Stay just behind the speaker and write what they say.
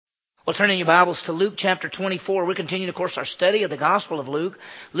Well, turning your Bibles to Luke chapter 24, we're continuing, of course, our study of the Gospel of Luke.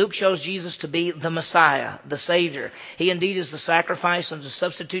 Luke shows Jesus to be the Messiah, the Savior. He indeed is the sacrifice and the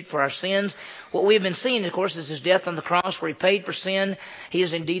substitute for our sins. What we have been seeing, of course, is His death on the cross where He paid for sin. He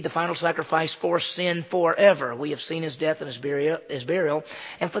is indeed the final sacrifice for sin forever. We have seen His death and His burial.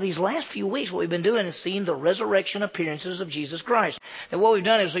 And for these last few weeks, what we've been doing is seeing the resurrection appearances of Jesus Christ. And what we've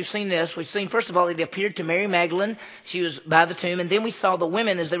done is we've seen this. We've seen, first of all, He appeared to Mary Magdalene. She was by the tomb. And then we saw the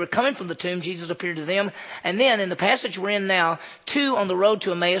women as they were coming from the tomb. Jesus appeared to them. And then in the passage we're in now, two on the road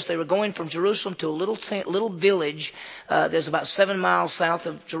to Emmaus, they were going from Jerusalem to a little village. There's about 7 miles south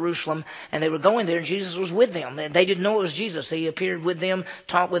of Jerusalem. And they were going there, and Jesus was with them. And they didn't know it was Jesus. He appeared with them,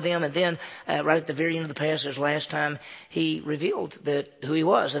 talked with them, and then right at the very end of the passage, last time, He revealed who He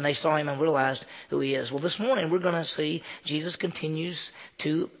was. And they saw Him and realized who He is. Well, this morning we're going to see Jesus continues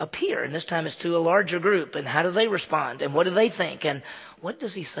to appear. And this time it's to a larger group. And how do they respond? And what do they think? And what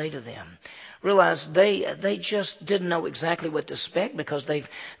does He say to them? Realize they just didn't know exactly what to expect, because they've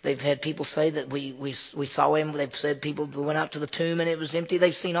had people say that we saw Him. They've said people went out to the tomb and it was empty.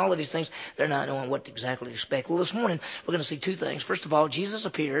 They've seen all of these things. They're not knowing what exactly to expect. Well, this morning we're going to see two things. First of all, Jesus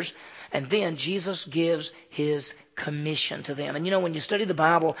appears, and then Jesus gives His commission to them. And you know, when you study the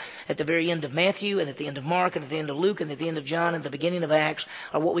Bible, at the very end of Matthew and at the end of Mark and at the end of Luke and at the end of John and the beginning of Acts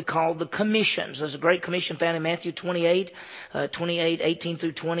are what we call the commissions. There's a great commission found in Matthew 28, 18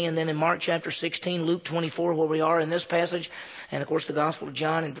 through 20, and then in Mark chapter 16, Luke 24, where we are in this passage, and of course the Gospel of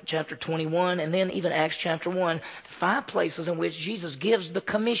John in chapter 21, and then even Acts chapter 1, 5 places in which Jesus gives the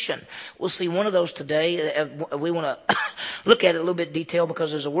commission. We'll see one of those today. We want to look at it a little bit in detail,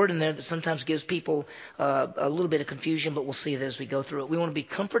 because there's a word in there that sometimes gives people a little bit of confusion, but we'll see it as we go through it. We want to be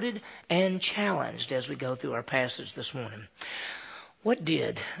comforted and challenged as we go through our passage this morning. What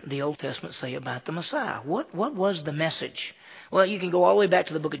did the Old Testament say about the Messiah? What was the message? Well, you can go all the way back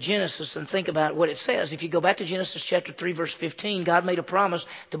to the book of Genesis and think about what it says. If you go back to Genesis chapter 3, verse 15, God made a promise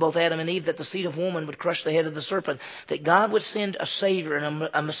to both Adam and Eve that the seed of woman would crush the head of the serpent, that God would send a Savior and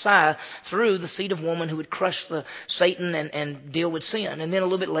a Messiah through the seed of woman who would crush Satan and deal with sin. And then a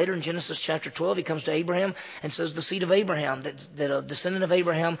little bit later in Genesis chapter 12, He comes to Abraham and says the seed of Abraham, that a descendant of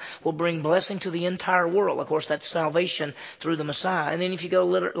Abraham will bring blessing to the entire world. Of course, that's salvation through the Messiah. And then if you go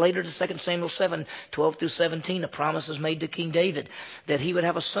later to 2 Samuel 7, 12 through 17, a promise is made to King David that he would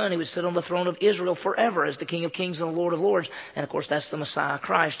have a son who would sit on the throne of Israel forever as the King of Kings and the Lord of Lords. And of course, that's the Messiah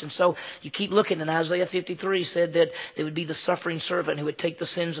Christ. And so you keep looking, and Isaiah 53 said that there would be the suffering servant who would take the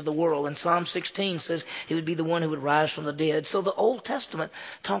sins of the world. And Psalm 16 says He would be the one who would rise from the dead. So the Old Testament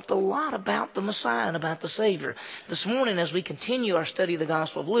talked a lot about the Messiah and about the Savior. This morning, as we continue our study of the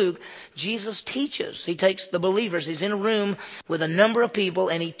Gospel of Luke, Jesus teaches. He takes the believers. He's in a room with a number of people,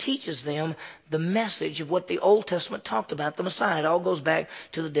 and He teaches them the message of what the Old Testament talked about, the Messiah. It all goes back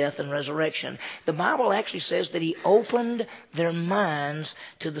to the death and resurrection. The Bible actually says that He opened their minds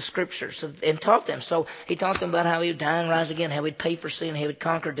to the Scriptures and taught them. So He taught them about how He would die and rise again, how He'd pay for sin, how He would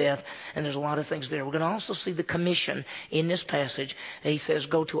conquer death, and there's a lot of things there. We're going to also see the commission in this passage. He says,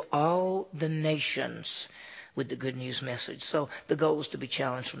 go to all the nations with the good news message. So the goal is to be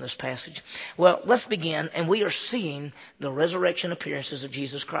challenged from this passage. Well, let's begin. And we are seeing the resurrection appearances of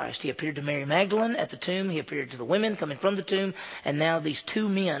Jesus Christ. He appeared to Mary Magdalene at the tomb. He appeared to the women coming from the tomb. And now these two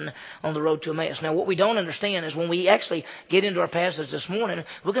men on the road to Emmaus. Now, what we don't understand is when we actually get into our passage this morning,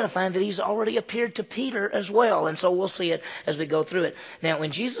 we're going to find that He's already appeared to Peter as well. And so we'll see it as we go through it. Now,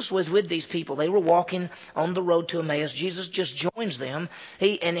 when Jesus was with these people, they were walking on the road to Emmaus. Jesus just joins them.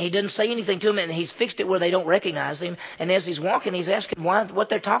 He doesn't say anything to them, and He's fixed it where they don't recognize Him. And as He's walking, He's asking what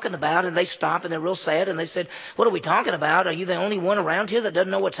they're talking about. And they stop, and they're real sad. And they said, what are we talking about? Are you the only one around here that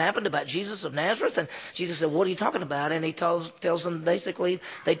doesn't know what's happened about Jesus of Nazareth? And Jesus said, what are you talking about? And He tells them, basically,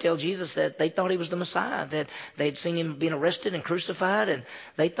 they tell Jesus that they thought He was the Messiah, that they'd seen Him being arrested and crucified, and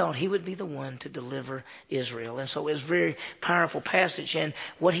they thought He would be the one to deliver Israel. And so it was a very powerful passage. And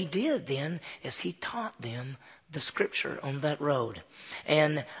what He did then is He taught them the Scripture on that road.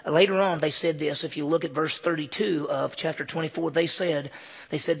 And later on they said this. If you look at verse 32 of chapter 24, they said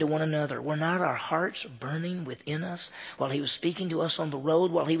to one another, were not our hearts burning within us while He was speaking to us on the road,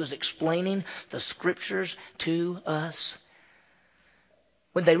 while He was explaining the Scriptures to us?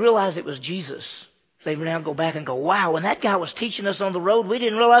 When they realized it was Jesus, they now go back and go, wow, when that guy was teaching us on the road, we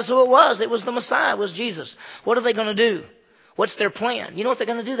didn't realize who it was. It was the Messiah. It was Jesus. What are they going to do? What's their plan? You know what they're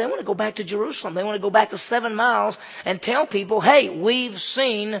going to do? They want to go back to Jerusalem. They want to go back the 7 miles and tell people, hey, we've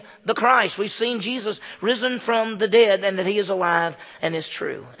seen the Christ. We've seen Jesus risen from the dead, and that He is alive and is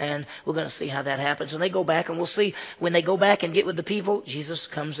true. And we're going to see how that happens. And they go back, and we'll see when they go back and get with the people, Jesus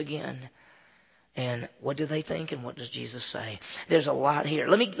comes again. And what do they think, and what does Jesus say? There's a lot here.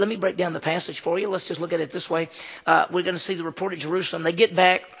 Let me break down the passage for you. Let's just look at it this way. We're going to see the report at Jerusalem. They get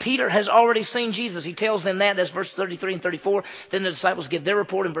back. Peter has already seen Jesus. He tells them that. That's verses 33 and 34. Then the disciples give their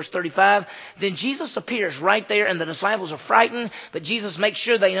report in verse 35. Then Jesus appears right there, and the disciples are frightened, but Jesus makes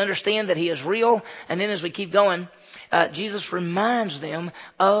sure they understand that he is real. And then as we keep going, Jesus reminds them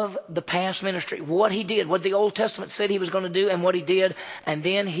of the past ministry, what he did, what the Old Testament said he was going to do, and what he did. And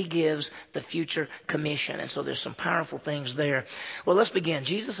then he gives the future commission. And so there's some powerful things there. Well, let's begin.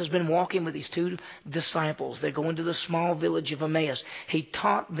 Jesus has been walking with these two disciples. They're going to the small village of Emmaus. He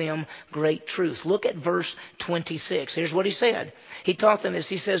taught them great truth. Look at verse 26. Here's what he said. He taught them this.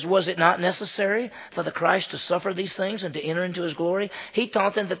 He says, was it not necessary for the Christ to suffer these things and to enter into his glory? He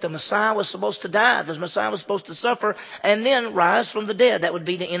taught them that the Messiah was supposed to die. The Messiah was supposed to suffer and then rise from the dead. That would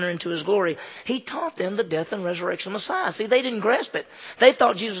be to enter into his glory. He taught them the death and resurrection of Messiah. See, they didn't grasp it. They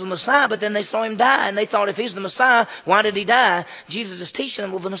thought Jesus was the Messiah, but then they saw him die, and they thought, if he's the Messiah, why did he die? Jesus is teaching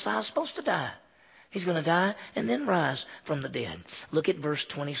them, well, the Messiah is supposed to die. He's going to die and then rise from the dead. Look at verse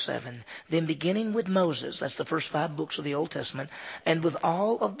 27. Then beginning with Moses, that's the first 5 books of the Old Testament, and with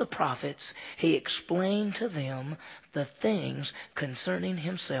all of the prophets, he explained to them the things concerning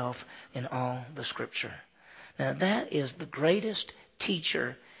himself in all the Scripture. Now that is the greatest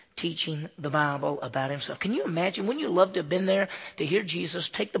teacher teaching the Bible about himself. Can you imagine? Wouldn't you love to have been there to hear Jesus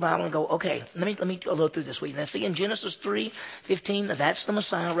take the Bible and go, okay, let me go through this week. Now see, in Genesis 3:15, that's the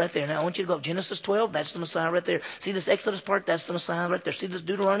Messiah right there. Now I want you to go up Genesis 12, that's the Messiah right there. See this Exodus part, that's the Messiah right there. See this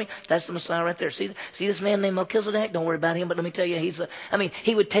Deuteronomy, that's the Messiah right there. See this man named Melchizedek? Don't worry about him, but let me tell you,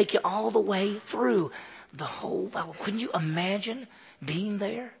 he would take you all the way through the whole Bible. Couldn't you imagine being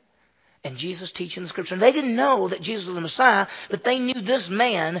there? And Jesus teaching the Scripture. And they didn't know that Jesus was the Messiah, but they knew this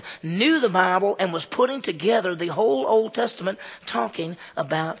man knew the Bible and was putting together the whole Old Testament talking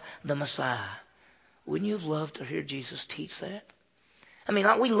about the Messiah. Wouldn't you have loved to hear Jesus teach that? I mean,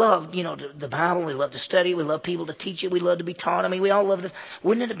 we love, the Bible. We love to study. We love people to teach it. We love to be taught. I mean, we all love this.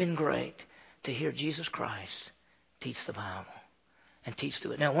 Wouldn't it have been great to hear Jesus Christ teach the Bible and teach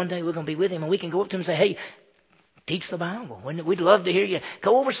through it? Now, one day we're going to be with him, and we can go up to him and say, hey, teach the Bible. We'd love to hear you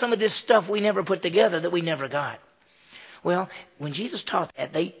go over some of this stuff we never put together that we never got. Well, when Jesus taught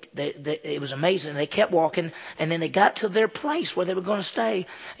that, it was amazing. They kept walking, and then they got to their place where they were going to stay.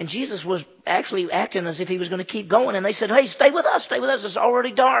 And Jesus was actually acting as if he was going to keep going. And they said, hey, stay with us. Stay with us. It's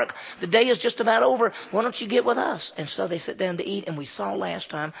already dark. The day is just about over. Why don't you get with us? And so they sat down to eat. And we saw last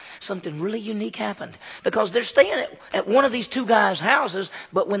time something really unique happened. Because they're staying at one of these two guys' houses.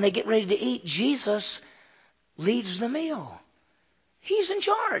 But when they get ready to eat, Jesus leads the meal. He's in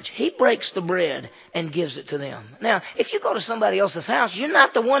charge. He breaks the bread and gives it to them. Now, if you go to somebody else's house, you're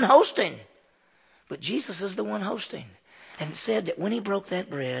not the one hosting. But Jesus is the one hosting. And it said that when he broke that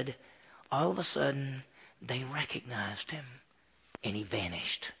bread, all of a sudden, they recognized him. And he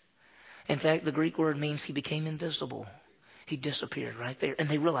vanished. In fact, the Greek word means he became invisible. He disappeared right there. And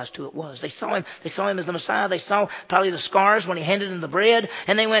they realized who it was. They saw him as the Messiah. They saw probably the scars when he handed them the bread.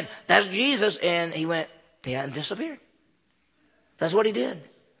 And they went, that's Jesus. And he went, yeah, and disappeared. That's what he did.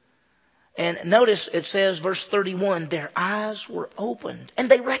 And notice it says, verse 31, their eyes were opened and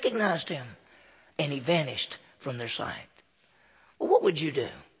they recognized him. And he vanished from their sight. Well, what would you do?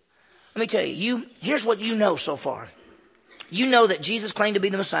 Let me tell you, here's what you know so far. You know that Jesus claimed to be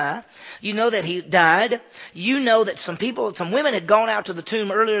the Messiah. You know that he died. You know that some women had gone out to the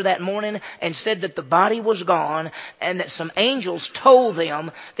tomb earlier that morning and said that the body was gone and that some angels told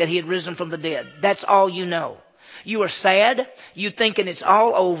them that he had risen from the dead. That's all you know. You are sad. You're thinking it's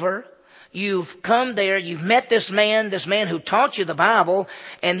all over. You've come there. You've met this man who taught you the Bible.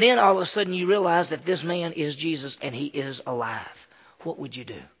 And then all of a sudden you realize that this man is Jesus and he is alive. What would you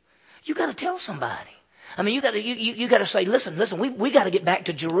do? You got to tell somebody. I mean, you got to say, listen, we got to get back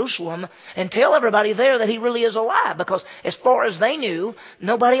to Jerusalem and tell everybody there that he really is alive. Because as far as they knew,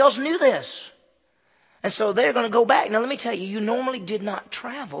 nobody else knew this. And so they're going to go back. Now, let me tell you, you normally did not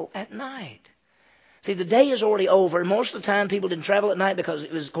travel at night. See, the day is already over. Most of the time, people didn't travel at night because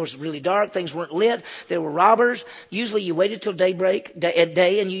it was, of course, really dark. Things weren't lit. There were robbers. Usually, you waited till daybreak at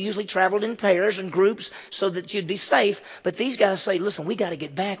day, and you usually traveled in pairs and groups so that you'd be safe. But these guys say, listen, we got to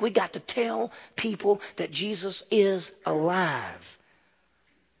get back. We got to tell people that Jesus is alive.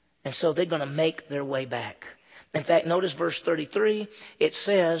 And so they're going to make their way back. In fact, notice verse 33. It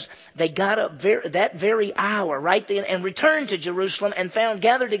says they got up that very hour right then and returned to Jerusalem and found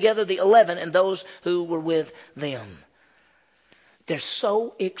gathered together the 11 and those who were with them. They're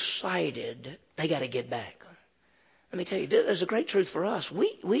so excited they got to get back. Let me tell you, there's a great truth for us.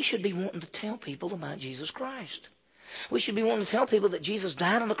 We should be wanting to tell people about Jesus Christ. We should be wanting to tell people that Jesus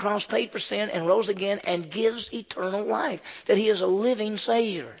died on the cross, paid for sin, and rose again, and gives eternal life. That He is a living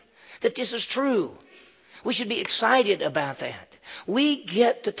Savior. That this is true. We should be excited about that. We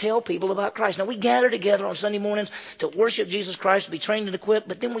get to tell people about Christ. Now, we gather together on Sunday mornings to worship Jesus Christ, to be trained and equipped,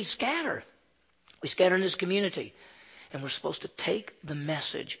 but then we scatter. We scatter in this community. And we're supposed to take the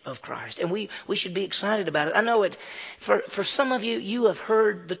message of Christ. And we should be excited about it. I know it. For some of you, you have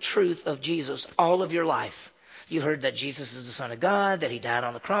heard the truth of Jesus all of your life. You heard that Jesus is the Son of God, that He died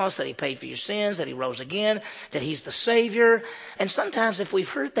on the cross, that He paid for your sins, that He rose again, that He's the Savior. And sometimes if we've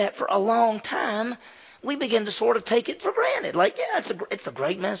heard that for a long time, we begin to sort of take it for granted. Like, yeah, it's a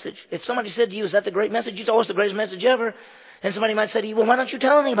great message. If somebody said to you, is that the great message? It's always the greatest message ever. And somebody might say to you, well, why don't you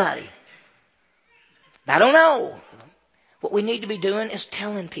tell anybody? I don't know. What we need to be doing is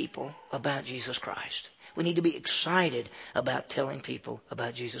telling people about Jesus Christ. We need to be excited about telling people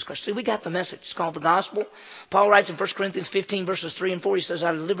about Jesus Christ. See, we got the message. It's called the gospel. Paul writes in 1 Corinthians 15, verses 3 and 4, he says,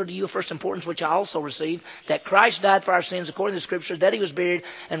 I delivered to you of first importance, which I also received, that Christ died for our sins according to the Scriptures, that He was buried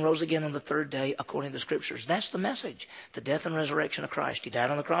and rose again on the third day according to the Scriptures. That's the message, the death and resurrection of Christ. He died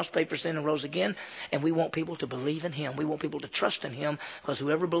on the cross, paid for sin, and rose again, and we want people to believe in Him. We want people to trust in Him, because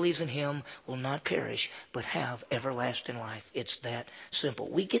whoever believes in Him will not perish, but have everlasting life. It's that simple.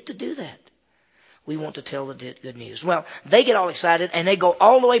 We get to do that. We want to tell the good news. Well, they get all excited, and they go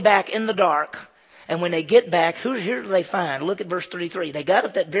all the way back in the dark. And when they get back, here do they find? Look at verse 33. They got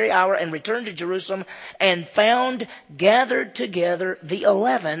up that very hour and returned to Jerusalem and found gathered together the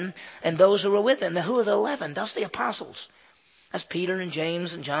 11 and those who were with them. Now, who are the 11? That's the apostles. That's Peter and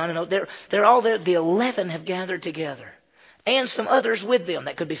James and John. And they're all there. The 11 have gathered together. And some others with them.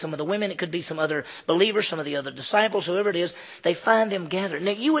 That could be some of the women. It could be some other believers, some of the other disciples, whoever it is. They find them gathered.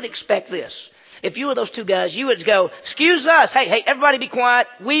 Now, you would expect this. If you were those two guys, you would go, excuse us. Hey, everybody be quiet.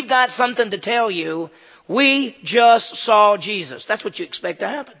 We've got something to tell you. We just saw Jesus. That's what you expect to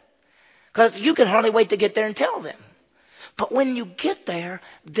happen. Because you can hardly wait to get there and tell them. But when you get there,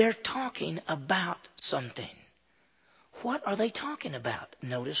 they're talking about something. What are they talking about?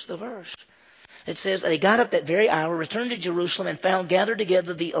 Notice the verse. It says, they got up that very hour, returned to Jerusalem, and found gathered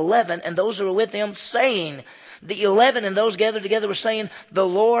together the 11 and those who were with them, saying, the 11 and those gathered together were saying, the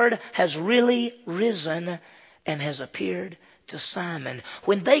Lord has really risen and has appeared to Simon.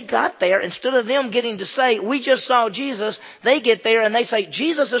 When they got there, instead of them getting to say, we just saw Jesus, they get there and they say,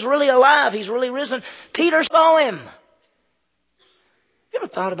 Jesus is really alive. He's really risen. Peter saw Him. You ever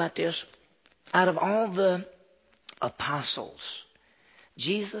thought about this? Out of all the apostles,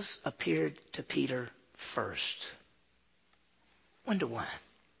 Jesus appeared to Peter first. Wonder why?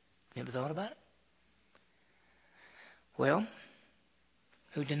 You ever thought about it? Well,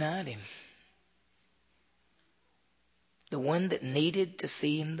 who denied Him? The one that needed to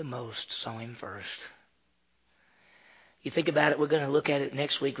see Him the most saw Him first. You think about it, we're going to look at it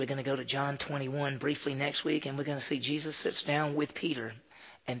next week. We're going to go to John 21 briefly next week, and we're going to see Jesus sits down with Peter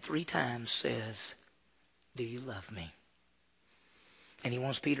and 3 times says, do you love me? And He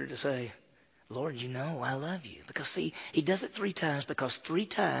wants Peter to say, Lord, you know I love you. Because see, He does it 3 times because 3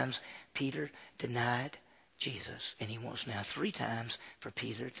 times Peter denied Jesus. And He wants now 3 times for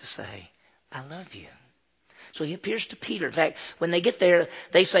Peter to say, I love you. So He appears to Peter. In fact, when they get there,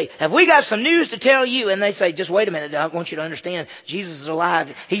 they say, have we got some news to tell you? And they say, just wait a minute. I want you to understand, Jesus is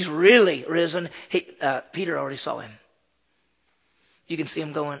alive. He's really risen. Peter already saw Him. You can see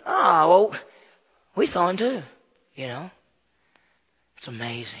him going, oh, well, we saw Him too. You know. It's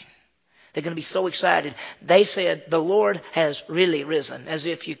amazing. They're going to be so excited. They said, the Lord has really risen. As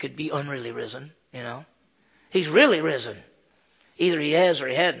if you could be unreally risen, you know. He's really risen. Either He has or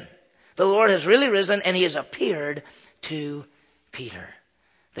He hadn't. The Lord has really risen, and He has appeared to Peter.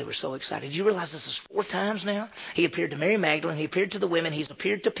 They were so excited. Do you realize this is 4 times now? He appeared to Mary Magdalene. He appeared to the women. He's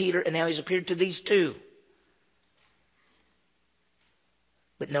appeared to Peter, and now He's appeared to these 2.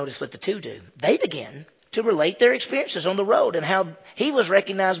 But notice what the 2 do. They begin to relate their experiences on the road and how He was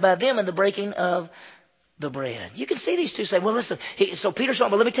recognized by them in the breaking of the bread. You can see these 2 say, well, listen, so Peter saw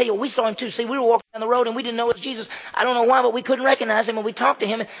Him, but let me tell you, we saw Him too. See, we were walking down the road and we didn't know it was Jesus. I don't know why, but we couldn't recognize Him. And we talked to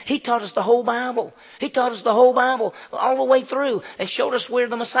Him, and He taught us the whole Bible. He taught us the whole Bible all the way through and showed us where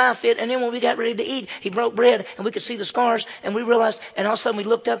the Messiah fit. And then when we got ready to eat, He broke bread and we could see the scars, and we realized, and all of a sudden we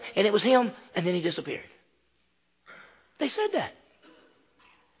looked up and it was Him, and then He disappeared. They said that.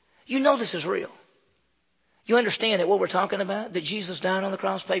 You know this is real. You understand that what we're talking about, that Jesus died on the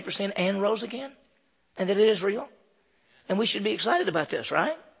cross, paid for sin, and rose again? And that it is real? And we should be excited about this,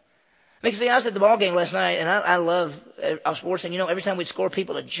 right? Because see, I was at the ball game last night, and I love our sports, and you know, every time we'd score,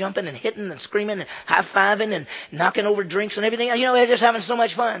 people are jumping and hitting and screaming and high-fiving and knocking over drinks and everything. You know, they're just having so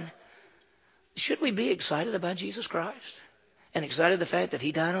much fun. Should we be excited about Jesus Christ? And excited the fact that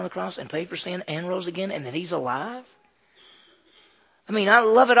He died on the cross and paid for sin and rose again and that He's alive? I mean, I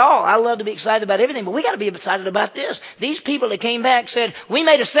love it all. I love to be excited about everything, but we got to be excited about this. These people that came back said, we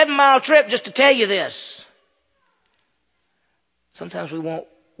made a 7-mile trip just to tell you this. Sometimes we won't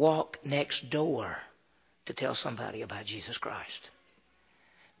walk next door to tell somebody about Jesus Christ.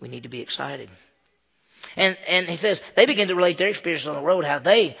 We need to be excited. And he says, they begin to relate their experiences on the road,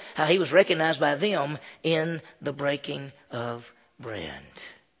 how He was recognized by them in the breaking of bread.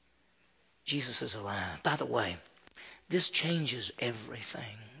 Jesus is alive. By the way, this changes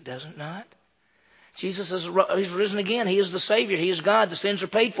everything, does it not? Jesus He's risen again. He is the Savior. He is God. The sins are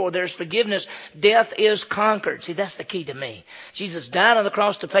paid for. There's forgiveness. Death is conquered. See, that's the key to me. Jesus died on the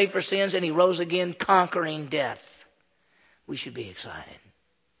cross to pay for sins, and He rose again, conquering death. We should be excited.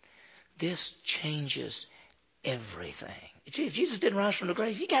 This changes everything. If Jesus didn't rise from the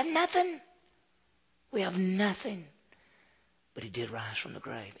grave, you got nothing. We have nothing. But He did rise from the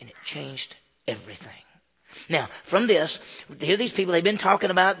grave, and it changed everything. Now, from this, here these people, they've been talking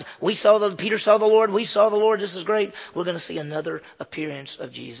about, Peter saw the Lord, we saw the Lord, this is great. We're going to see another appearance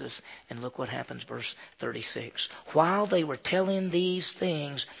of Jesus. And look what happens, verse 36. While they were telling these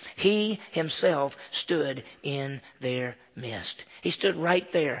things, He Himself stood in their midst. He stood right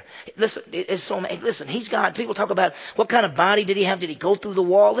there. Listen, listen, He's God. People talk about what kind of body did He have? Did He go through the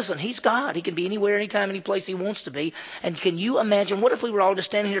wall? Listen, He's God. He can be anywhere, anytime, any place He wants to be. And can you imagine, what if we were all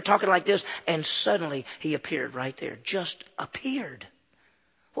just standing here talking like this and suddenly He appeared right there? Just appeared.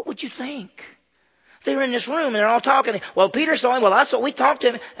 What would you think? They were in this room and they're all talking. Well, Peter saw Him. Well, I saw. We talked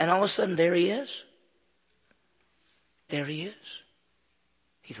to Him. And all of a sudden, there He is. There He is.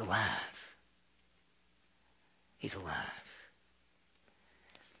 He's alive. He's alive.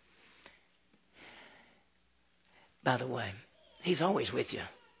 By the way, He's always with you.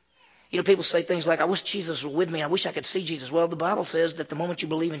 You know, people say things like, I wish Jesus was with me. I wish I could see Jesus. Well, the Bible says that the moment you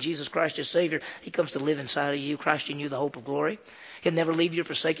believe in Jesus Christ as Savior, He comes to live inside of you, Christ in you, the hope of glory. He'll never leave you or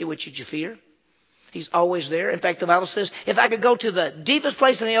forsake you, which should you fear. He's always there. In fact, the Bible says, if I could go to the deepest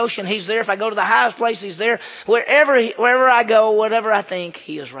place in the ocean, He's there. If I go to the highest place, He's there. Wherever I go, whatever I think,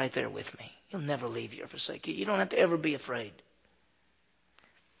 He is right there with me. He'll never leave you or forsake you. You don't have to ever be afraid.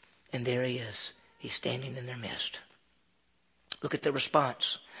 And there He is. He's standing in their midst. Look at the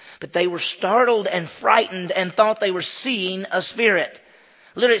response. But they were startled and frightened and thought they were seeing a spirit.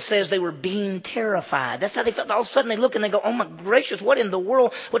 Literally it says they were being terrified. That's how they felt. All of a sudden they look and they go, oh my gracious, what in the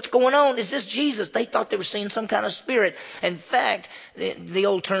world? What's going on? Is this Jesus? They thought they were seeing some kind of spirit. In fact, the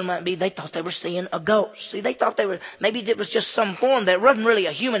old term might be they thought they were seeing a ghost. See, they thought maybe it was just some form that wasn't really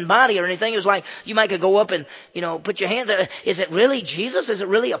a human body or anything. It was like you might could go up and, put your hand there. Is it really Jesus? Is it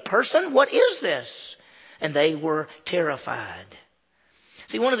really a person? What is this? And they were terrified.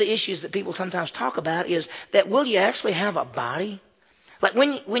 See, one of the issues that people sometimes talk about is that will you actually have a body? Like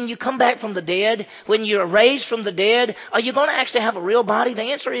when you come back from the dead, when you're raised from the dead, are you going to actually have a real body?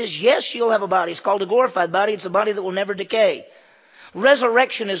 The answer is yes, you'll have a body. It's called a glorified body. It's a body that will never decay.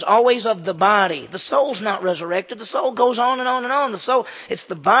 Resurrection is always of the body. The soul's not resurrected. The soul goes on and on and on. The soul, it's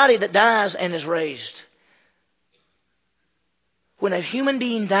the body that dies and is raised. When a human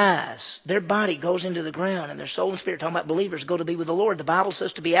being dies, their body goes into the ground and their soul and spirit, talking about believers, go to be with the Lord. The Bible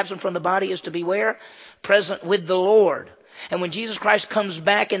says to be absent from the body is to be where? Present with the Lord. And when Jesus Christ comes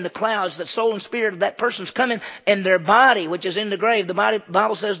back in the clouds, that soul and spirit of that person's coming, and their body, which is in the grave, the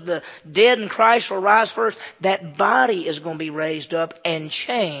Bible says the dead in Christ will rise first. That body is going to be raised up and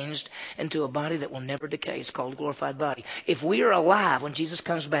changed into a body that will never decay. It's called a glorified body. If we are alive when Jesus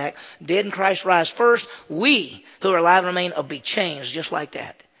comes back, dead in Christ rise first, we who are alive and remain will be changed just like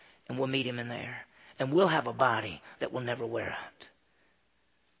that. And we'll meet Him in there. And we'll have a body that will never wear out.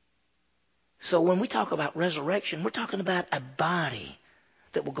 So when we talk about resurrection, we're talking about a body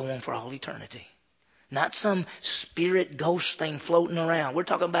that will go on for all eternity. Not some spirit ghost thing floating around. We're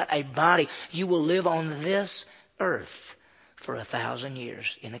talking about a body. You will live on this earth for 1,000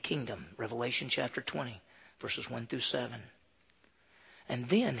 years in a kingdom. Revelation chapter 20, verses 1 through 7. And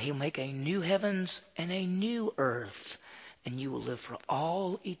then He'll make a new heavens and a new earth. And you will live for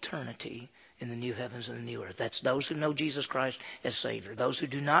all eternity in the new heavens and the new earth. That's those who know Jesus Christ as Savior. Those who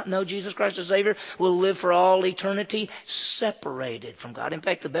do not know Jesus Christ as Savior will live for all eternity separated from God. In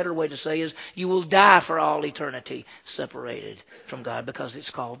fact, the better way to say is you will die for all eternity separated from God, because it's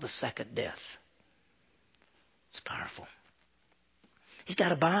called the second death. It's powerful. He's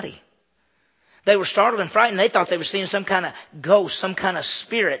got a body. They were startled and frightened. They thought they were seeing some kind of ghost, some kind of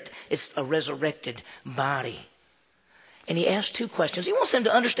spirit. It's a resurrected body. And he asked two questions. He wants them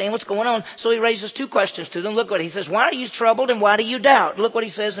to understand what's going on, so he raises two questions to them. Look what he says. Why are you troubled and why do you doubt? Look what he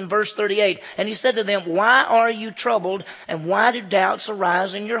says in verse 38. And he said to them, why are you troubled and why do doubts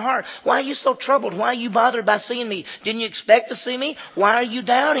arise in your heart? Why are you so troubled? Why are you bothered by seeing me? Didn't you expect to see me? Why are you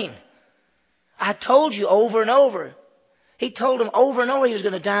doubting? I told you over and over. He told them over and over he was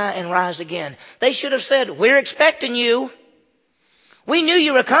going to die and rise again. They should have said, we're expecting you. We knew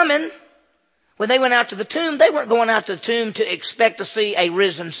you were coming. When they went out to the tomb, they weren't going out to the tomb to expect to see a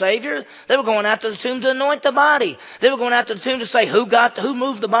risen Savior. They were going out to the tomb to anoint the body. They were going out to the tomb to say, who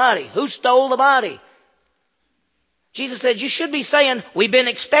moved the body? Who stole the body? Jesus said, you should be saying, we've been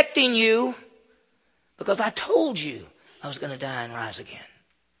expecting you because I told you I was going to die and rise again.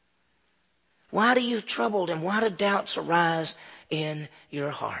 Why do you troubled and why do doubts arise in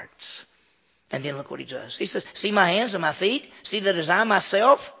your hearts? And then look what he does. He says, see my hands and my feet? See that it is I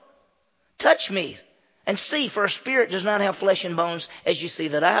myself? Touch me and see, for a spirit does not have flesh and bones as you see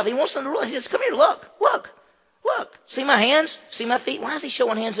that I have. He wants them to realize, he says, come here, look. See my hands, see my feet. Why is he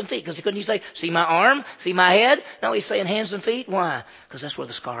showing hands and feet? Because couldn't he say, see my arm, see my head? No, he's saying hands and feet. Why? Because that's where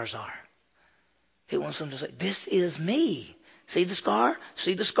the scars are. He wants them to say, this is me. See the scar?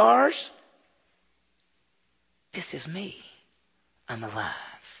 See the scars? This is me. I'm alive.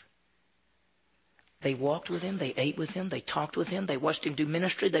 They walked with him. They ate with him. They talked with him. They watched him do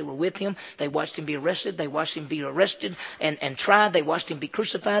ministry. They were with him. They watched him be arrested. They watched him be arrested and tried. They watched him be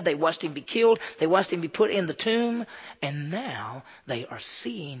crucified. They watched him be killed. They watched him be put in the tomb. And now they are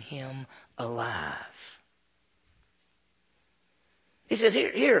seeing him alive. He says,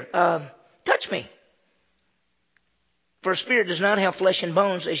 here, touch me. For a spirit does not have flesh and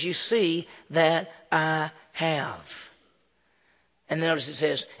bones as you see that I have. And notice it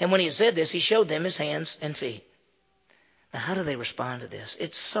says, and when he had said this, he showed them his hands and feet. Now, how do they respond to this?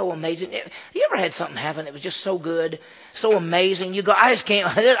 It's so amazing. You ever had something happen that was just so good, so amazing? You go, I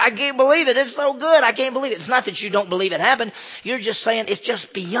can't believe it. It's so good. I can't believe it. It's not that you don't believe it happened. You're just saying it's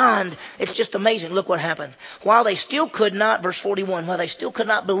just beyond. It's just amazing. Look what happened. While they still could not, verse 41, while they still could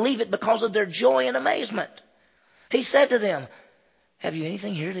not believe it because of their joy and amazement, he said to them, have you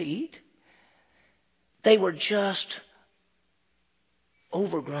anything here to eat? They were just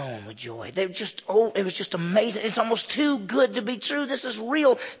overgrown with joy. They were just, it was just amazing. It's almost too good to be true. This is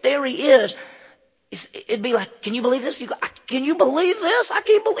real. There he is. It'd be like, can you believe this? You go, can you believe this? I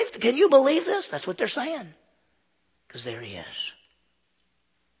can't believe it. Can you believe this? That's what they're saying. Because there he is.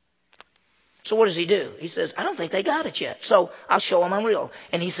 So what does he do? He says, I don't think they got it yet. So I'll show them I'm real.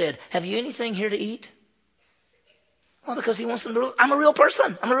 And he said, have you anything here to eat? Well, because he wants them to, I'm a real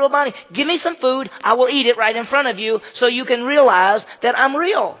person. I'm a real body. Give me some food. I will eat it right in front of you so you can realize that I'm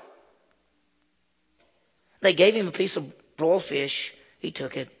real. They gave him a piece of broiled fish. He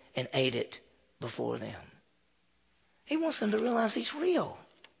took it and ate it before them. He wants them to realize he's real.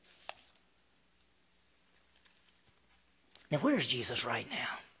 Now, where is Jesus right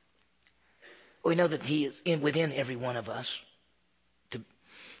now? We know that he is within every one of us. To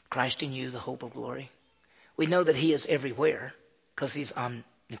Christ in you, the hope of glory. We know that he is everywhere because he's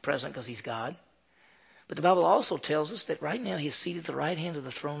omnipresent, because he's God. But the Bible also tells us that right now he is seated at the right hand of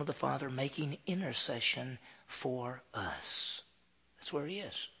the throne of the Father, making intercession for us. That's where he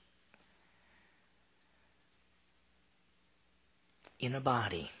is. In a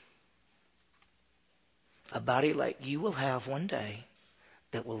body. A body like you will have one day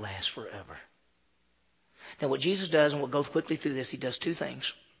that will last forever. Now what Jesus does, and we'll go quickly through this, he does two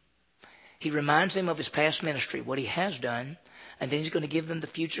things. He reminds them of his past ministry, what he has done, and then he's going to give them the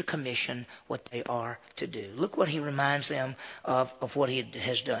future commission, what they are to do. Look what he reminds them of what he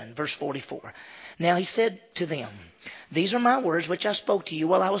has done. Verse 44. Now he said to them, these are my words which I spoke to you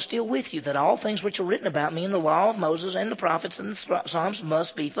while I was still with you, that all things which are written about me in the law of Moses and the prophets and the Psalms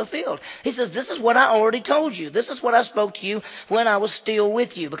must be fulfilled. He says, this is what I already told you. This is what I spoke to you when I was still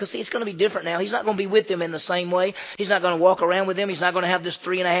with you. Because see, it's going to be different now. He's not going to be with them in the same way. He's not going to walk around with them. He's not going to have this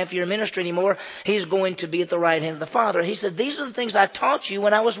 3.5-year ministry anymore. He's going to be at the right hand of the Father. He said, these are the things I taught you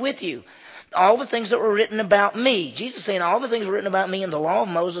when I was with you. All the things that were written about me. Jesus is saying all the things were written about me in the law of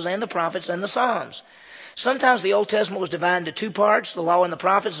Moses and the prophets and the Psalms. Sometimes the Old Testament was divided into two parts, the law and the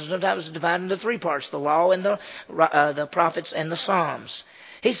prophets, and sometimes it was divided into three parts, the law and the prophets and the Psalms.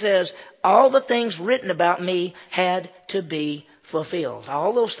 He says, all the things written about me had to be fulfilled.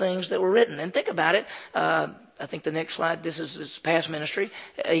 All those things that were written. And think about it. I think the next slide, this is his past ministry.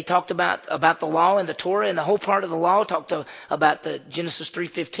 He talked about the law and the Torah, and the whole part of the law talked about the Genesis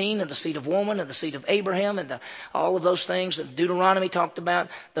 3:15 and the seed of woman and the seed of Abraham and all of those things. And Deuteronomy talked about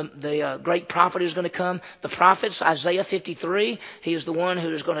the great prophet who's going to come. The prophets, Isaiah 53, he is the one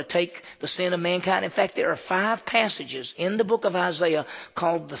who is going to take the sin of mankind. In fact, there are 5 passages in the book of Isaiah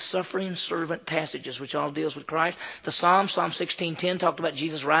called the suffering servant passages, which all deals with Christ. The Psalm 16:10 talked about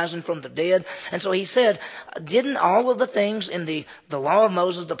Jesus rising from the dead. And so he said, didn't all of the things in the law of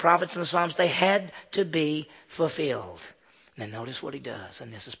Moses, the prophets and the Psalms, they had to be fulfilled? Now notice what he does,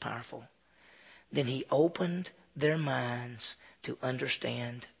 and this is powerful. Then he opened their minds to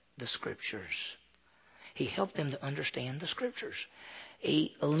understand the Scriptures. He helped them to understand the Scriptures.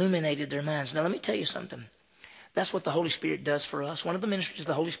 He illuminated their minds. Now let me tell you something. That's what the Holy Spirit does for us. One of the ministries of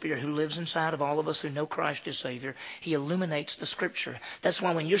the Holy Spirit who lives inside of all of us who know Christ as Savior, He illuminates the Scripture. That's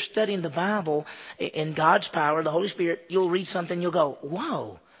why when you're studying the Bible in God's power, the Holy Spirit, you'll read something, you'll go,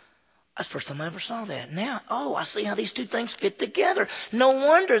 whoa, that's the first time I ever saw that. Now, I see how these two things fit together. No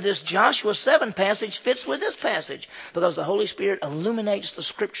wonder this Joshua 7 passage fits with this passage, because the Holy Spirit illuminates the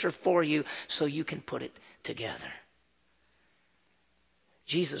Scripture for you so you can put it together.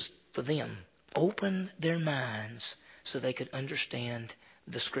 Jesus, for them, opened their minds so they could understand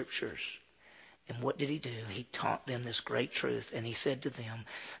the Scriptures. And what did He do? He taught them this great truth, and He said to them,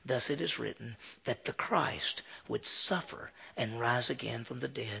 thus it is written that the Christ would suffer and rise again from the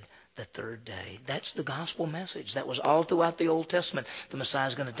dead the 3rd day. That's the gospel message. That was all throughout the Old Testament. The Messiah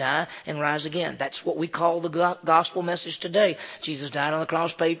is going to die and rise again. That's what we call the gospel message today. Jesus died on the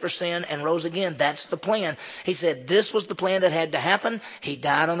cross, paid for sin, and rose again. That's the plan. He said this was the plan that had to happen. He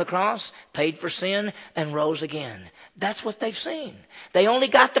died on the cross, paid for sin, and rose again. That's what they've seen. They only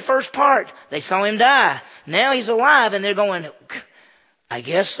got the first part. They saw Him die. Now He's alive, and they're going, I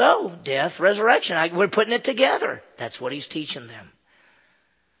guess so. Death, resurrection. We're putting it together. That's what He's teaching them.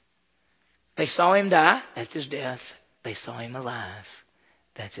 They saw Him die. That's His death. They saw Him alive.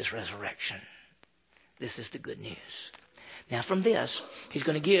 That's His resurrection. This is the good news. Now from this, He's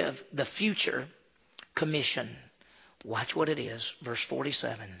going to give the future commission. Watch what it is. Verse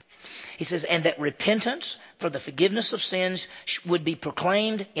 47. He says, and that repentance for the forgiveness of sins would be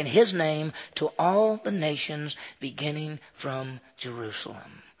proclaimed in His name to all the nations, beginning from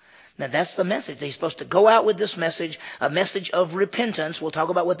Jerusalem. Now that's the message. He's supposed to go out with this message, a message of repentance. We'll talk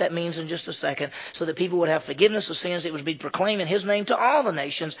about what that means in just a second, so that people would have forgiveness of sins. It would be proclaimed in His name to all the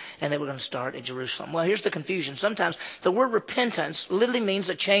nations, and they were going to start at Jerusalem. Well, here's the confusion. Sometimes the word repentance literally means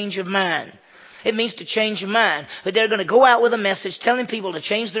a change of mind. It means to change your mind. But they're going to go out with a message telling people to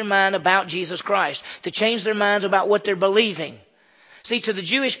change their mind about Jesus Christ, to change their minds about what they're believing. See, to the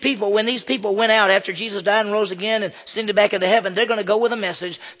Jewish people, when these people went out after Jesus died and rose again and ascended back into heaven, they're going to go with a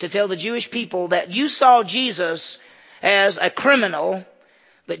message to tell the Jewish people that you saw Jesus as a criminal,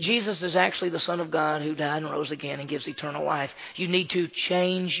 but Jesus is actually the Son of God who died and rose again and gives eternal life. You need to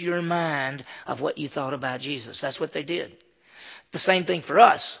change your mind of what you thought about Jesus. That's what they did. The same thing for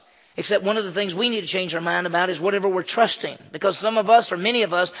us. Except one of the things we need to change our mind about is whatever we're trusting. Because some of us, or many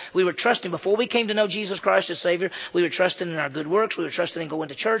of us, we were trusting before we came to know Jesus Christ as Savior. We were trusting in our good works. We were trusting in going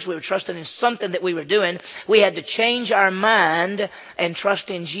to church. We were trusting in something that we were doing. We had to change our mind and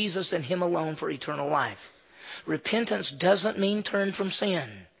trust in Jesus and Him alone for eternal life. Repentance doesn't mean turn from sin.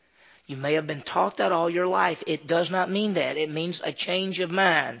 You may have been taught that all your life. It does not mean that. It means a change of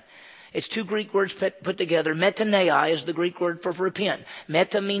mind. It's 2 Greek words put together. Metanei is the Greek word for repent.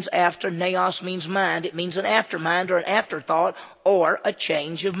 Meta means after, neos means mind. It means an aftermind or an afterthought or a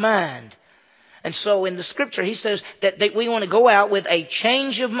change of mind. And so in the Scripture, He says that we want to go out with a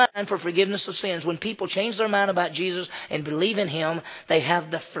change of mind for forgiveness of sins. When people change their mind about Jesus and believe in Him, they have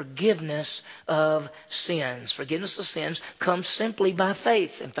the forgiveness of sins. Forgiveness of sins comes simply by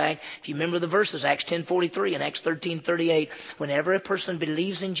faith. In fact, if you remember the verses, Acts 10:43 and Acts 13:38, whenever a person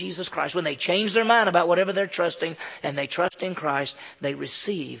believes in Jesus Christ, when they change their mind about whatever they're trusting and they trust in Christ, they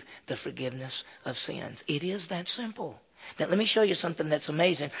receive the forgiveness of sins. It is that simple. Now, let me show you something that's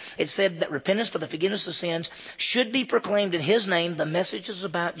amazing. It said that repentance for the forgiveness of sins should be proclaimed in His name. The message is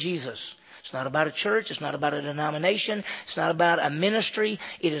about Jesus. It's not about a church. It's not about a denomination. It's not about a ministry.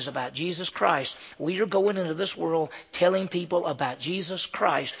 It is about Jesus Christ. We are going into this world telling people about Jesus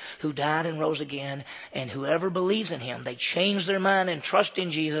Christ, who died and rose again. And whoever believes in Him, they change their mind and trust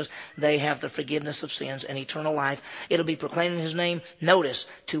in Jesus, they have the forgiveness of sins and eternal life. It'll be proclaimed in His name, notice,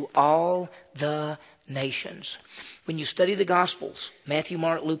 to all the nations. When you study the Gospels, Matthew,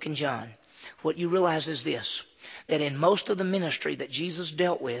 Mark, Luke, and John, what you realize is this, that in most of the ministry that Jesus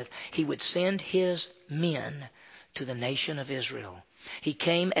dealt with, He would send His men to the nation of Israel. He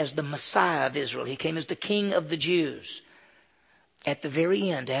came as the Messiah of Israel. He came as the King of the Jews. At the very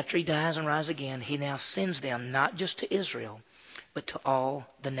end, after he dies and rises again, he now sends them not just to Israel, but to all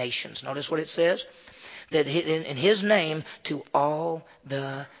the nations. Notice what it says? That in his name, to all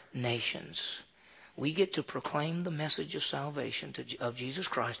the nations. We get to proclaim the message of salvation of Jesus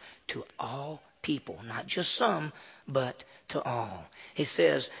Christ to all people, not just some, but to all. He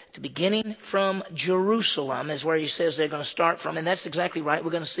says, beginning from Jerusalem is where he says they're going to start from, and that's exactly right.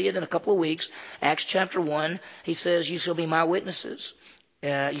 We're going to see it in a couple of weeks. Acts chapter 1, he says, you shall be my witnesses.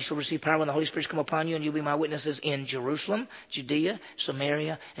 You shall receive power when the Holy Spirit come upon you, and you'll be my witnesses in Jerusalem, Judea,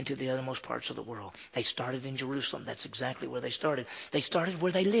 Samaria, and to the uttermost parts of the world. They started in Jerusalem. That's exactly where they started. They started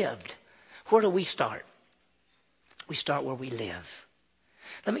where they lived. Where do we start? We start where we live.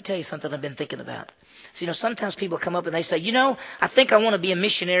 Let me tell you something I've been thinking about. So, sometimes people come up and they say, I think I want to be a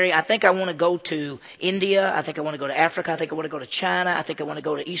missionary. I think I want to go to India. I think I want to go to Africa. I think I want to go to China. I think I want to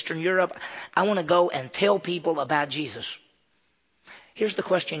go to Eastern Europe. I want to go and tell people about Jesus. Here's the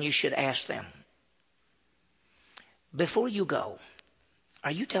question you should ask them. Before you go,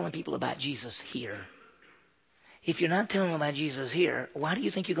 are you telling people about Jesus here? If you're not telling them about Jesus here, why do you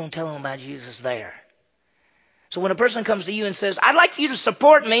think you're going to tell them about Jesus there? So when a person comes to you and says, I'd like for you to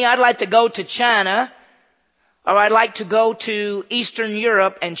support me, I'd like to go to China, or I'd like to go to Eastern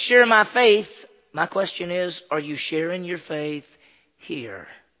Europe and share my faith, my question is, are you sharing your faith here?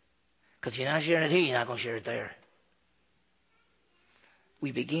 Because if you're not sharing it here, you're not going to share it there.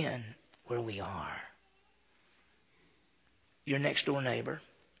 We begin where we are. Your next door neighbor,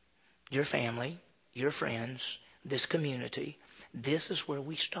 your family, your friends, this community. This is where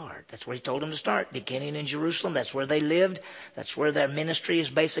we start. That's where he told them to start, beginning in Jerusalem. That's where they lived. That's where their ministry is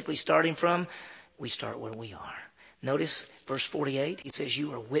basically starting from. We start where we are. Notice verse 48. He says,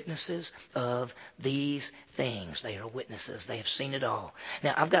 you are witnesses of these things. They are witnesses. They have seen it all.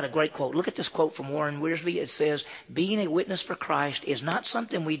 Now, I've got a great quote. Look at this quote from Warren Wiersbe. It says, being a witness for Christ is not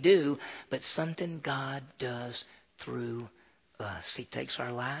something we do, but something God does through us. He takes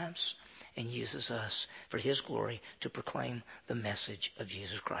our lives and uses us for his glory to proclaim the message of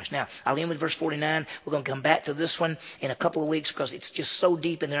Jesus Christ. Now, I'll end with verse 49. We're going to come back to this one in a couple of weeks because it's just so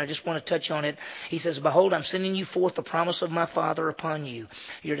deep in there. I just want to touch on it. He says, behold, I'm sending you forth the promise of my Father upon you.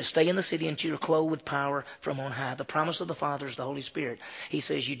 You're to stay in the city until you're clothed with power from on high. The promise of the Father is the Holy Spirit. He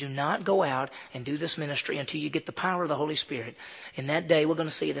says, you do not go out and do this ministry until you get the power of the Holy Spirit. In that day, we're going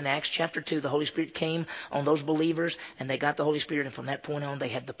to see it in Acts chapter 2. The Holy Spirit came on those believers and they got the Holy Spirit. And from that point on, they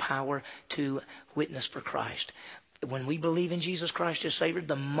had the power to witness for Christ. When we believe in Jesus Christ as Savior,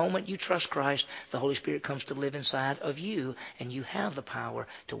 the moment you trust Christ, the Holy Spirit comes to live inside of you, and you have the power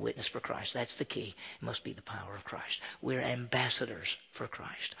to witness for Christ. That's the key. It must be the power of Christ. We're ambassadors for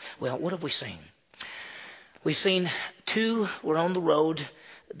Christ. Well, what have we seen? We've seen two were on the road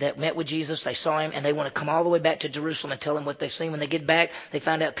that met with Jesus. They saw him, and they want to come all the way back to Jerusalem and tell him what they've seen. When they get back, they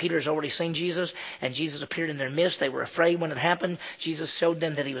find out Peter's already seen Jesus, and Jesus appeared in their midst. They were afraid when it happened. Jesus showed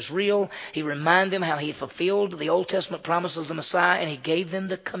them that he was real. He reminded them how he fulfilled the Old Testament promises of the Messiah, and he gave them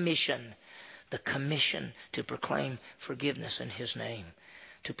the commission to proclaim forgiveness in his name,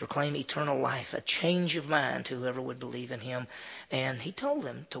 to proclaim eternal life, a change of mind to whoever would believe in him. And he told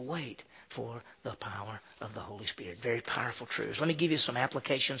them to wait for the power of the Holy Spirit. Very powerful truths. Let me give you some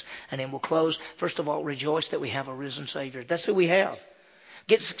applications and then we'll close. First of all, rejoice that we have a risen Savior. That's who we have.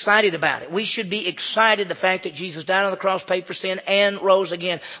 Get excited about it. We should be excited the fact that Jesus died on the cross, paid for sin, and rose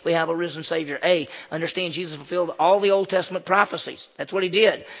again. We have a risen Savior. Understand Jesus fulfilled all the Old Testament prophecies. That's what he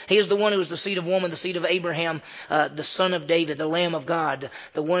did. He is the one who was the seed of woman, the seed of Abraham, the son of David, the Lamb of God,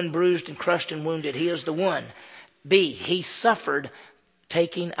 the one bruised and crushed and wounded. He is the one. He suffered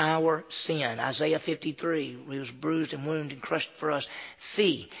taking our sin. Isaiah 53, he was bruised and wounded and crushed for us.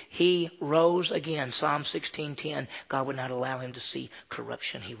 C, he rose again. Psalm 16:10, God would not allow him to see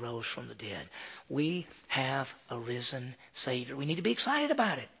corruption. He rose from the dead. We have a risen Savior. We need to be excited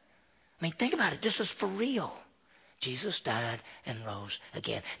about it. I mean, think about it. This is for real. Jesus died and rose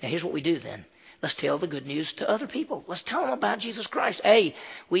again. Now, here's what we do then. Let's tell the good news to other people. Let's tell them about Jesus Christ.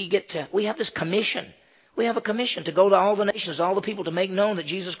 We have this commission. We have a commission to go to all the nations, all the people, to make known that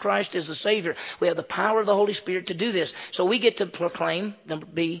Jesus Christ is the Savior. We have the power of the Holy Spirit to do this. So we get to proclaim, number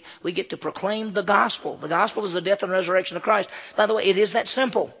B, we get to proclaim the gospel. The gospel is the death and resurrection of Christ. By the way, it is that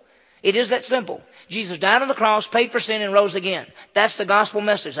simple. It is that simple. Jesus died on the cross, paid for sin, and rose again. That's the gospel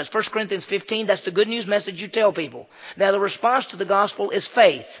message. That's 1 Corinthians 15. That's the good news message you tell people. Now, the response to the gospel is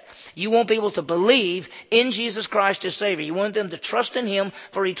faith. You want people to believe in Jesus Christ as Savior. You want them to trust in him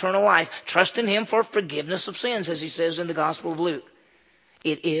for eternal life. Trust in him for forgiveness of sins, as he says in the Gospel of Luke.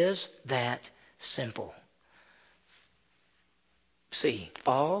 It is that simple. See,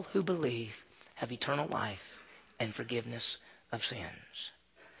 all who believe have eternal life and forgiveness of sins.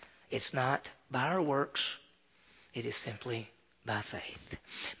 It's not by our works. It is simply by faith.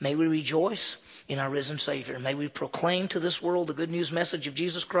 May we rejoice in our risen Savior. May we proclaim to this world the good news message of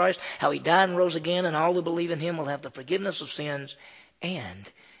Jesus Christ, how He died and rose again, and all who believe in Him will have the forgiveness of sins and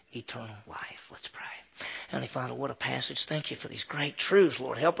eternal life. Let's pray. Heavenly Father, what a passage. Thank you for these great truths,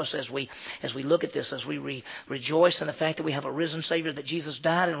 Lord. Help us as we look at this, as we rejoice in the fact that we have a risen Savior, that Jesus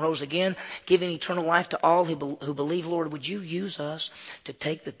died and rose again, giving eternal life to all who believe. Lord, would you use us to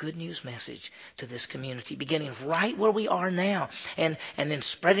take the good news message to this community, beginning right where we are now and then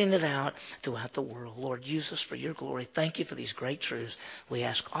spreading it out throughout the world. Lord, use us for your glory. Thank you for these great truths. We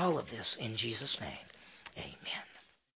ask all of this in Jesus' name. Amen.